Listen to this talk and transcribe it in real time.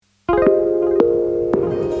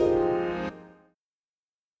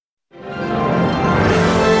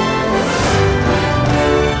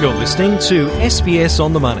listening to SBS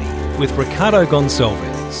On the Money with Ricardo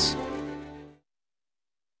Gonçalves.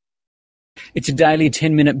 It's a daily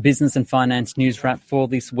 10-minute business and finance news wrap for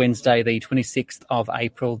this Wednesday, the 26th of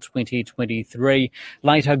April 2023.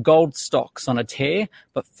 Later, gold stocks on a tear,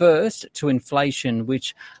 but first to inflation,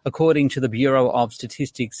 which, according to the Bureau of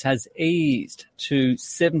Statistics, has eased to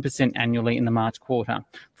 7% annually in the March quarter.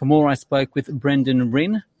 For more, I spoke with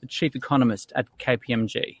Rynne, the Chief Economist at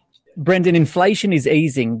KPMG. Brendan, inflation is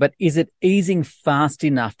easing, but is it easing fast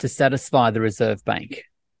enough to satisfy the Reserve Bank?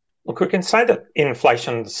 Look, we can say that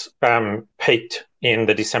inflation's peaked in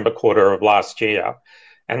the December quarter of last year,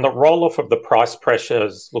 and the roll-off of the price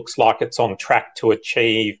pressures looks like it's on track to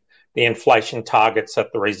achieve the inflation targets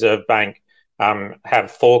that the Reserve Bank have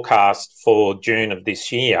forecast for June of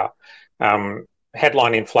this year.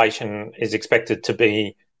 Headline inflation is expected to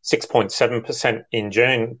be 6.7% in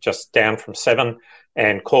June, just down from 7%,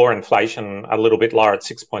 and core inflation a little bit lower at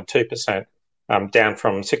 6.2%, down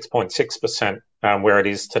from 6.6%. Where it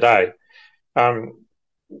is today.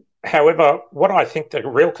 However, what I think the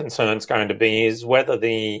real concern is going to be is whether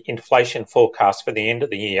the inflation forecasts for the end of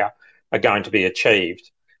the year are going to be achieved.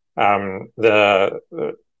 The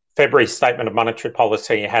February Statement of Monetary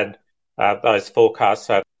Policy had those forecasts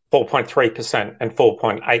at 4.3% and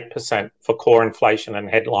 4.8% for core inflation and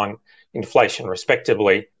headline inflation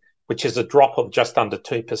respectively, which is a drop of just under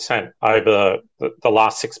 2% over the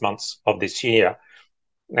last 6 months of this year.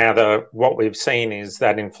 Now, what we've seen is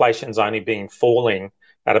that inflation's only been falling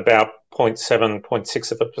at about 0.7%,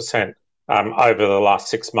 0.6% over the last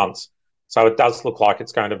 6 months. So it does look like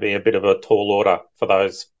it's going to be a bit of a tall order for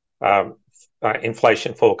those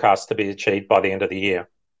inflation forecasts to be achieved by the end of the year.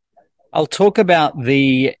 I'll talk about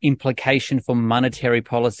the implication for monetary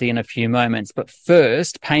policy in a few moments, but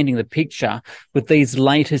first, painting the picture with these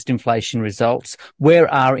latest inflation results, where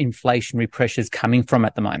are inflationary pressures coming from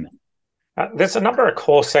at the moment? There's a number of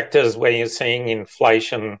core sectors where you're seeing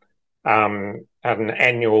inflation at an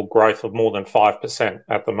annual growth of more than 5%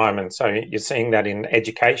 at the moment. So you're seeing that in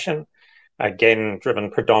education, again, driven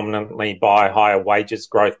predominantly by higher wages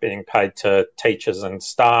growth being paid to teachers and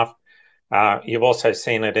staff. You've also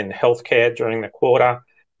seen it in healthcare during the quarter.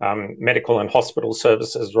 Medical and hospital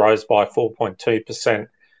services rose by 4.2%,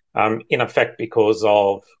 in effect because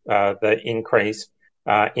of the increase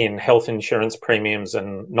in health insurance premiums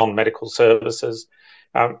and non-medical services.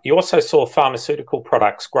 You also saw pharmaceutical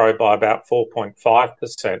products grow by about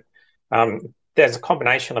 4.5%. There's a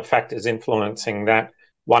combination of factors influencing that.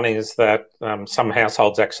 One is that some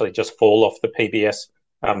households actually just fall off the PBS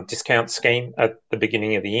discount scheme at the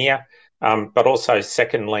beginning of the year. But also,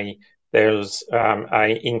 secondly, there's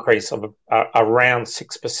an increase of around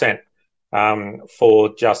 6%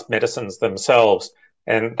 for just medicines themselves.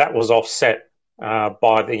 And that was offset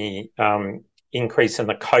by the increase in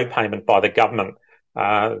the co-payment by the government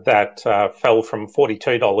that fell from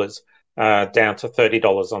 $42 down to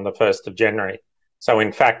 $30 on the 1st of January. So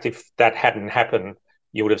in fact, if that hadn't happened,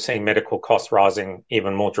 you would have seen medical costs rising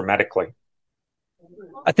even more dramatically.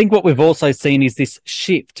 I think what we've also seen is this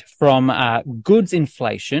shift from goods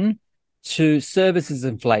inflation to services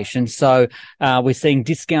inflation. So we're seeing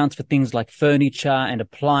discounts for things like furniture and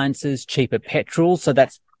appliances, cheaper petrol. So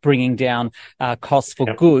that's bringing down costs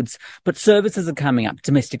for goods. But services are coming up,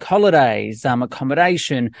 domestic holidays,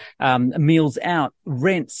 accommodation, meals out,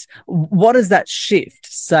 rents. What does that shift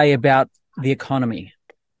say about the economy?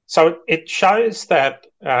 So it shows that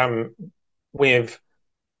we've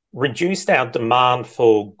reduced our demand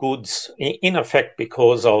for goods, in effect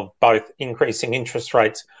because of both increasing interest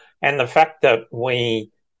rates and the fact that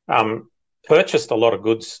we purchased a lot of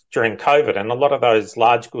goods during COVID, and a lot of those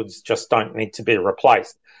large goods just don't need to be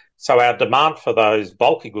replaced. So our demand for those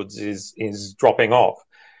bulky goods is dropping off.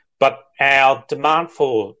 But our demand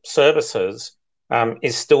for services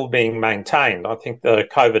is still being maintained. I think the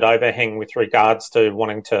COVID overhang with regards to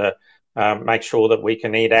wanting to make sure that we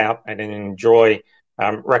can eat out and enjoy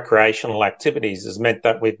recreational activities has meant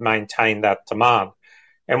that we've maintained that demand.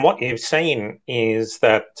 And what you've seen is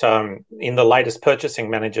that in the latest Purchasing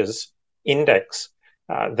Managers Index,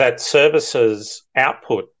 that services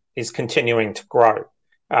output is continuing to grow,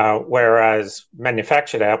 whereas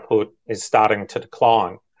manufactured output is starting to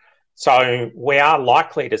decline. So we are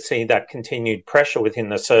likely to see that continued pressure within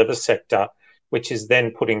the service sector, which is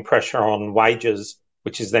then putting pressure on wages,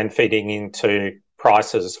 which is then feeding into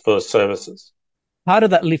prices for services. Part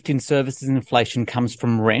of that lift in services inflation comes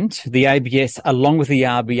from rent. The ABS, along with the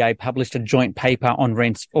RBA, published a joint paper on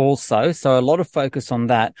rents also, so a lot of focus on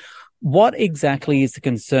that. What exactly is the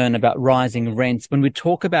concern about rising rents when we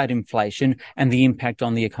talk about inflation and the impact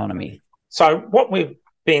on the economy? So what we've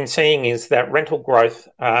been seeing is that rental growth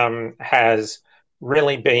has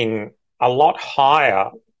really been a lot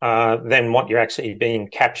higher than what you're actually being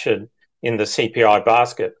captured in the CPI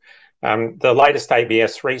basket. The latest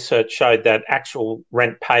ABS research showed that actual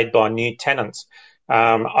rent paid by new tenants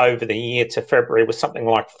over the year to February was something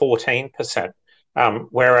like 14%,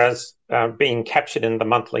 whereas being captured in the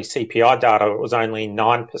monthly CPI data, it was only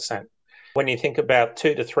 9%. When you think about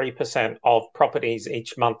 2 to 3% of properties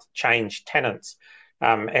each month change tenants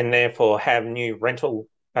and therefore have new rental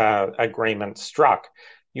agreements struck,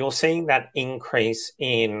 you're seeing that increase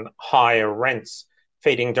in higher rents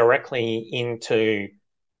feeding directly into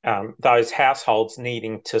those households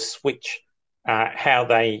needing to switch how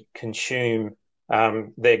they consume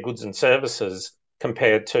their goods and services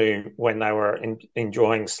compared to when they were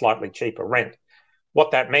enjoying slightly cheaper rent.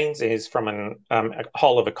 What that means is, from a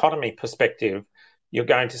whole of economy perspective, you're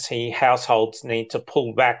going to see households need to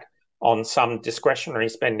pull back on some discretionary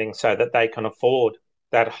spending so that they can afford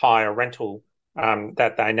that higher rental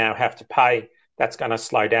that they now have to pay. That's going to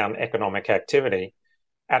slow down economic activity.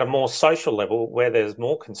 At a more social level, where there's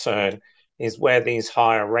more concern, is where these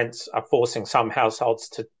higher rents are forcing some households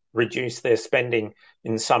to reduce their spending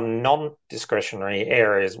in some non-discretionary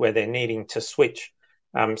areas where they're needing to switch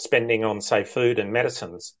spending on, say, food and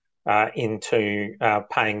medicines into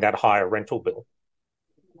paying that higher rental bill.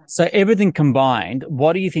 So everything combined,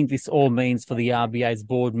 what do you think this all means for the RBA's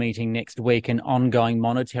board meeting next week and ongoing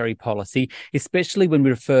monetary policy, especially when we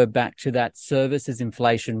refer back to that services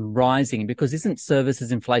inflation rising? Because isn't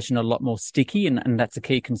services inflation a lot more sticky and that's a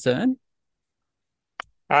key concern?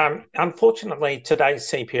 Unfortunately, today's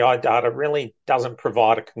CPI data really doesn't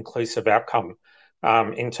provide a conclusive outcome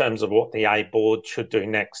in terms of what the A board should do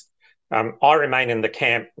next. I remain in the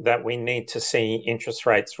camp that we need to see interest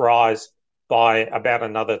rates rise by about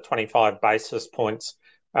another 25 basis points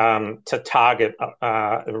to target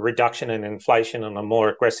a reduction in inflation in a more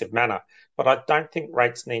aggressive manner. But I don't think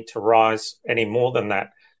rates need to rise any more than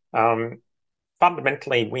that.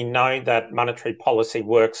 Fundamentally, we know that monetary policy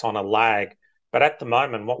works on a lag, but at the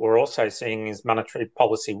moment, what we're also seeing is monetary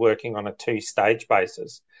policy working on a two-stage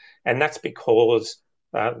basis. And that's because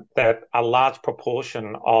that a large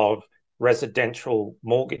proportion of residential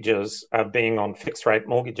mortgages are being on fixed rate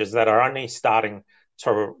mortgages that are only starting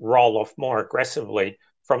to roll off more aggressively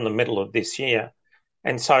from the middle of this year.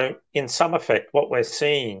 And so in some effect, what we're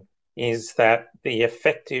seeing is that the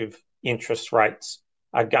effective interest rates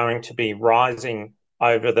are going to be rising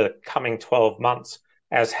over the coming 12 months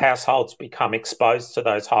as households become exposed to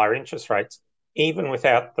those higher interest rates, even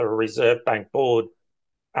without the Reserve Bank Board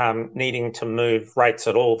needing to move rates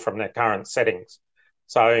at all from their current settings.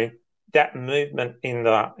 So that movement in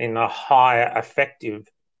the higher effective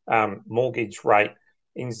mortgage rate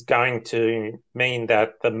is going to mean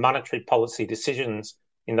that the monetary policy decisions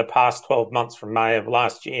in the past 12 months from May of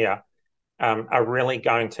last year are really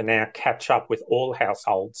going to now catch up with all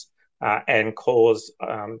households and cause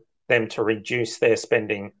them to reduce their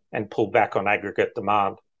spending and pull back on aggregate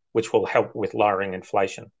demand, which will help with lowering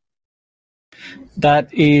inflation.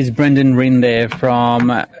 That is Brendan Rynne there from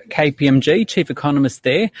KPMG, Chief Economist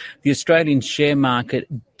there. The Australian share market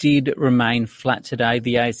did remain flat today.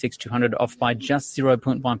 The ASX 200 off by just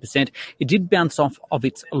 0.1%. It did bounce off of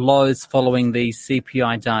its lows following the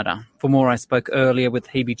CPI data. For more, I spoke earlier with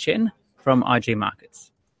Hebe Chen from IG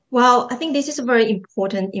Markets. Well, I think this is a very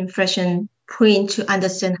important inflation point to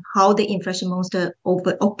understand how the inflation monster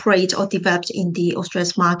operates or develops in the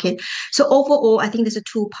Australian market. So overall, I think there's a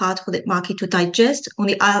two-part for the market to digest. On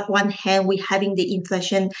the one hand, we're having the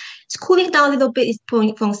inflation. It's cooling down a little bit. It's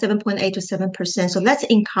from 7.8 to 7%. So that's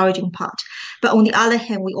the encouraging part. But on the other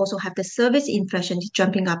hand, we also have the service inflation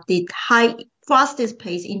jumping up the fastest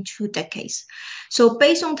pace in 2 decades. So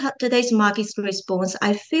based on today's market's response,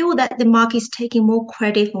 I feel that the market is taking more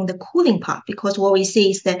credit on the cooling part, because what we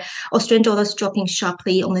see is that Australian dollars dropping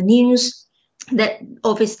sharply on the news. That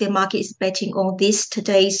obviously the market is betting on this.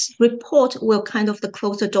 Today's report will kind of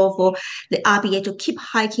close the door for the RBA to keep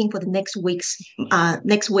hiking for the next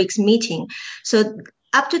week's meeting. So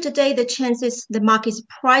up to today, the chances the market is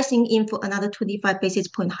pricing in for another 25 basis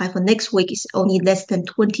point high for next week is only less than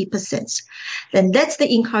 20%. Then that's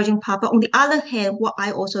the encouraging part. But on the other hand, what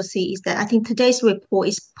I also see is that I think today's report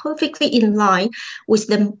is perfectly in line with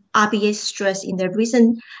the RBA's stress in their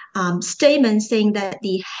recent statement, saying that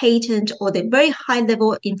the heightened or the very high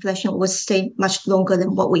level of inflation will stay much longer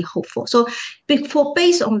than what we hope for. So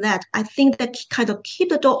based on that, I think that kind of keep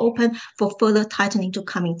the door open for further tightening to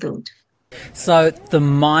coming through. So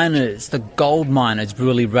the gold miners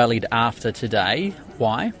really rallied after today.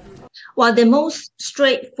 Why? Well, the most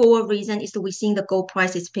straightforward reason is that we're seeing the gold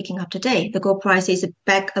price is picking up today. The gold price is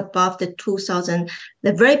back above the 2000,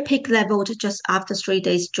 the very peak level just after 3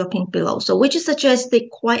 days dropping below. So which suggests that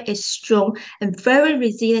quite a strong and very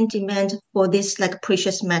resilient demand for this like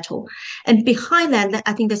precious metal. And behind that,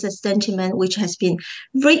 I think there's a sentiment which has been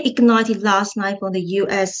reignited last night from the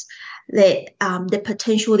US. That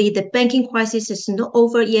potentially the banking crisis is not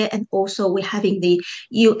over yet. And also we're having the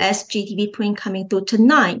US GDP print coming through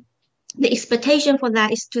tonight. The expectation for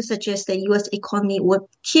that is to suggest the U.S. economy will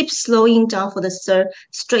keep slowing down for the third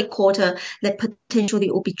straight quarter, that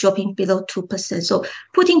potentially will be dropping below 2%. So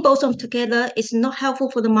putting both of them together is not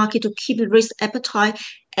helpful for the market to keep the risk appetite,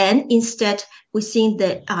 and instead we're seeing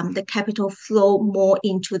the capital flow more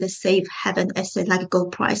into the safe haven asset like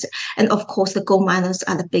gold price. And of course, the gold miners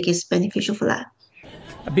are the biggest beneficial for that.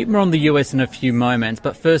 A bit more on the US in a few moments,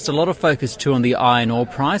 but first a lot of focus too on the iron ore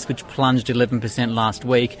price, which plunged 11% last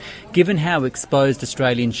week. Given how exposed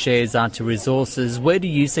Australian shares are to resources, where do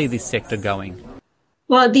you see this sector going?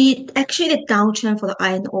 Well, the downtrend for the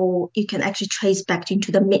iron ore, you can actually trace back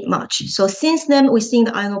into the mid-March. So since then, we're seeing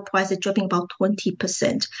the iron ore price is dropping about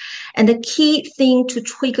 20%. And the key thing to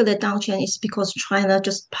trigger the downtrend is because China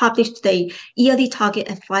just published the yearly target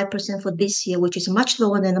at 5% for this year, which is much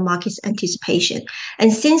lower than the market's anticipation.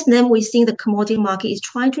 And since then, we're seeing the commodity market is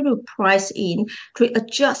trying to price in to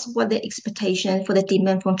adjust what the expectation for the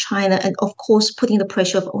demand from China, and of course, putting the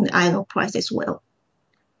pressure on the iron ore price as well.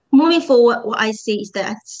 Moving forward, what I see is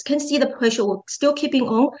that I can see the pressure will still keeping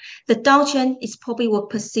on. The downtrend is probably will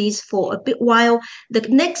persist for a bit while. The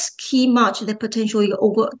next key March that potentially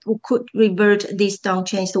could revert this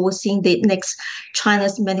downtrend. So we're seeing the next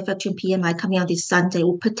China's manufacturing PMI coming out this Sunday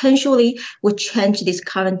will potentially change this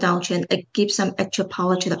current downtrend and give some extra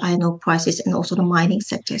power to the iron ore prices and also the mining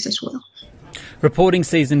sectors as well. Reporting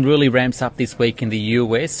season really ramps up this week in the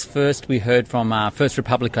US. First, we heard from First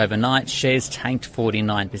Republic overnight. Shares tanked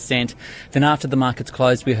 49%. Then after the markets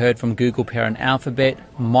closed, we heard from Google parent Alphabet,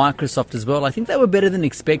 Microsoft as well. I think they were better than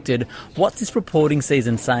expected. What's this reporting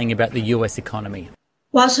season saying about the US economy?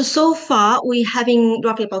 Well, so far, we're having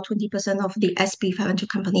roughly about 20% of the S&P 500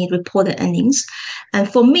 company reported earnings.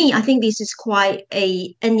 And for me, I think this is quite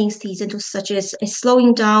a earnings season to suggest a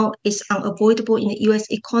slowing down is unavoidable in the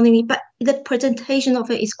US economy, but the presentation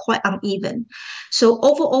of it is quite uneven. So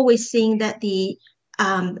overall, we're seeing that the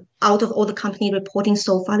out of all the company reporting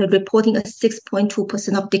so far, they're reporting a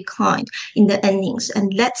 6.2% of decline in the earnings.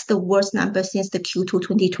 And that's the worst number since the Q2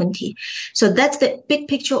 2020. So that's the big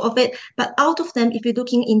picture of it. But out of them, if you're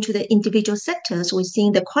looking into the individual sectors, we're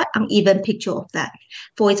seeing the quite uneven picture of that.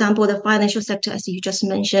 For example, the financial sector, as you just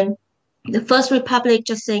mentioned, the First Republic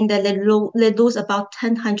just saying that they lose about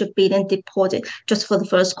 1,000 billion deposit just for the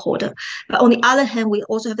first quarter. But on the other hand, we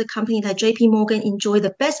also have the company like JP Morgan enjoy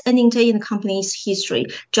the best earning day in the company's history,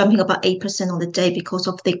 jumping about 8% on the day because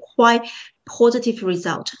of the quite positive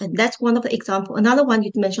result. And that's one of the examples. Another one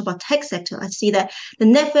you mentioned about tech sector, I see that the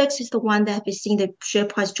Netflix is the one that have been seeing the share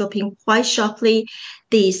price dropping quite sharply.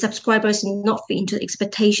 The subscribers not fit into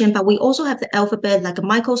expectation, but we also have the Alphabet like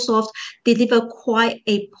Microsoft deliver quite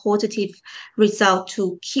a positive result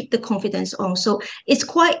to keep the confidence on. So it's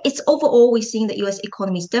overall we're seeing the US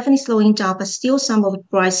economy is definitely slowing down, but still some of the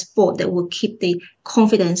bright spot that will keep the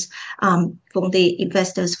confidence from the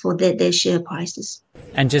investors for their share prices.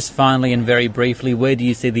 And just finally and very briefly, where do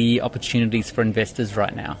you see the opportunities for investors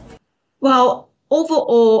right now? Well,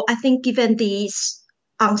 overall, I think given these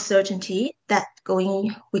uncertainty that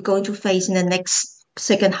we're going to face in the next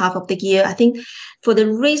second half of the year, I think for the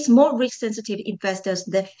more risk-sensitive investors,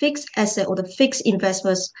 the fixed asset or the fixed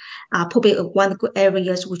investments are probably one good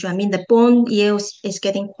areas, which I mean the bond yields is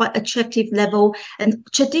getting quite attractive level. And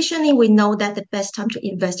traditionally, we know that the best time to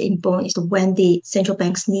invest in bond is when the central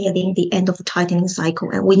banks nearing the end of the tightening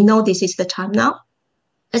cycle. And we know this is the time now.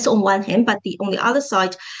 That's on one hand, but on the other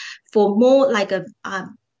side, for more like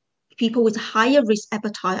people with higher risk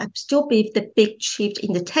appetite, I still believe the big shift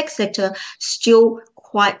in the tech sector still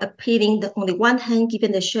quite appealing. On the one hand,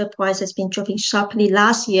 given the share price has been dropping sharply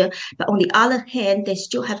last year, but on the other hand, they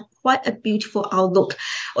still have quite a beautiful outlook.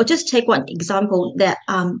 Or just take one example that,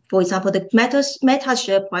 for example, the Meta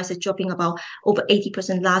share price is dropping about over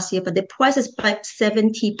 80% last year, but the price is back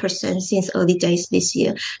 70% since early days this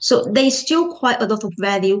year. So there's still quite a lot of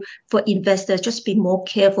value for investors. Just be more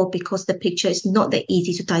careful because the picture is not that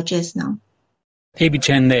easy to digest now. Hebe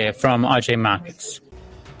Chen there from IJ Markets.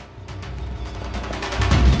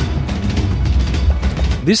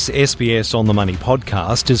 This SBS On the Money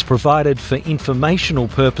podcast is provided for informational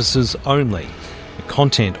purposes only. The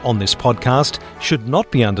content on this podcast should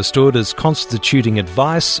not be understood as constituting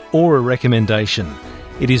advice or a recommendation.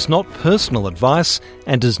 It is not personal advice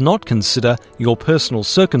and does not consider your personal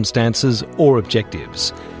circumstances or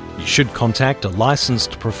objectives. You should contact a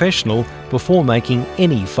licensed professional before making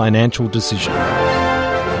any financial decision.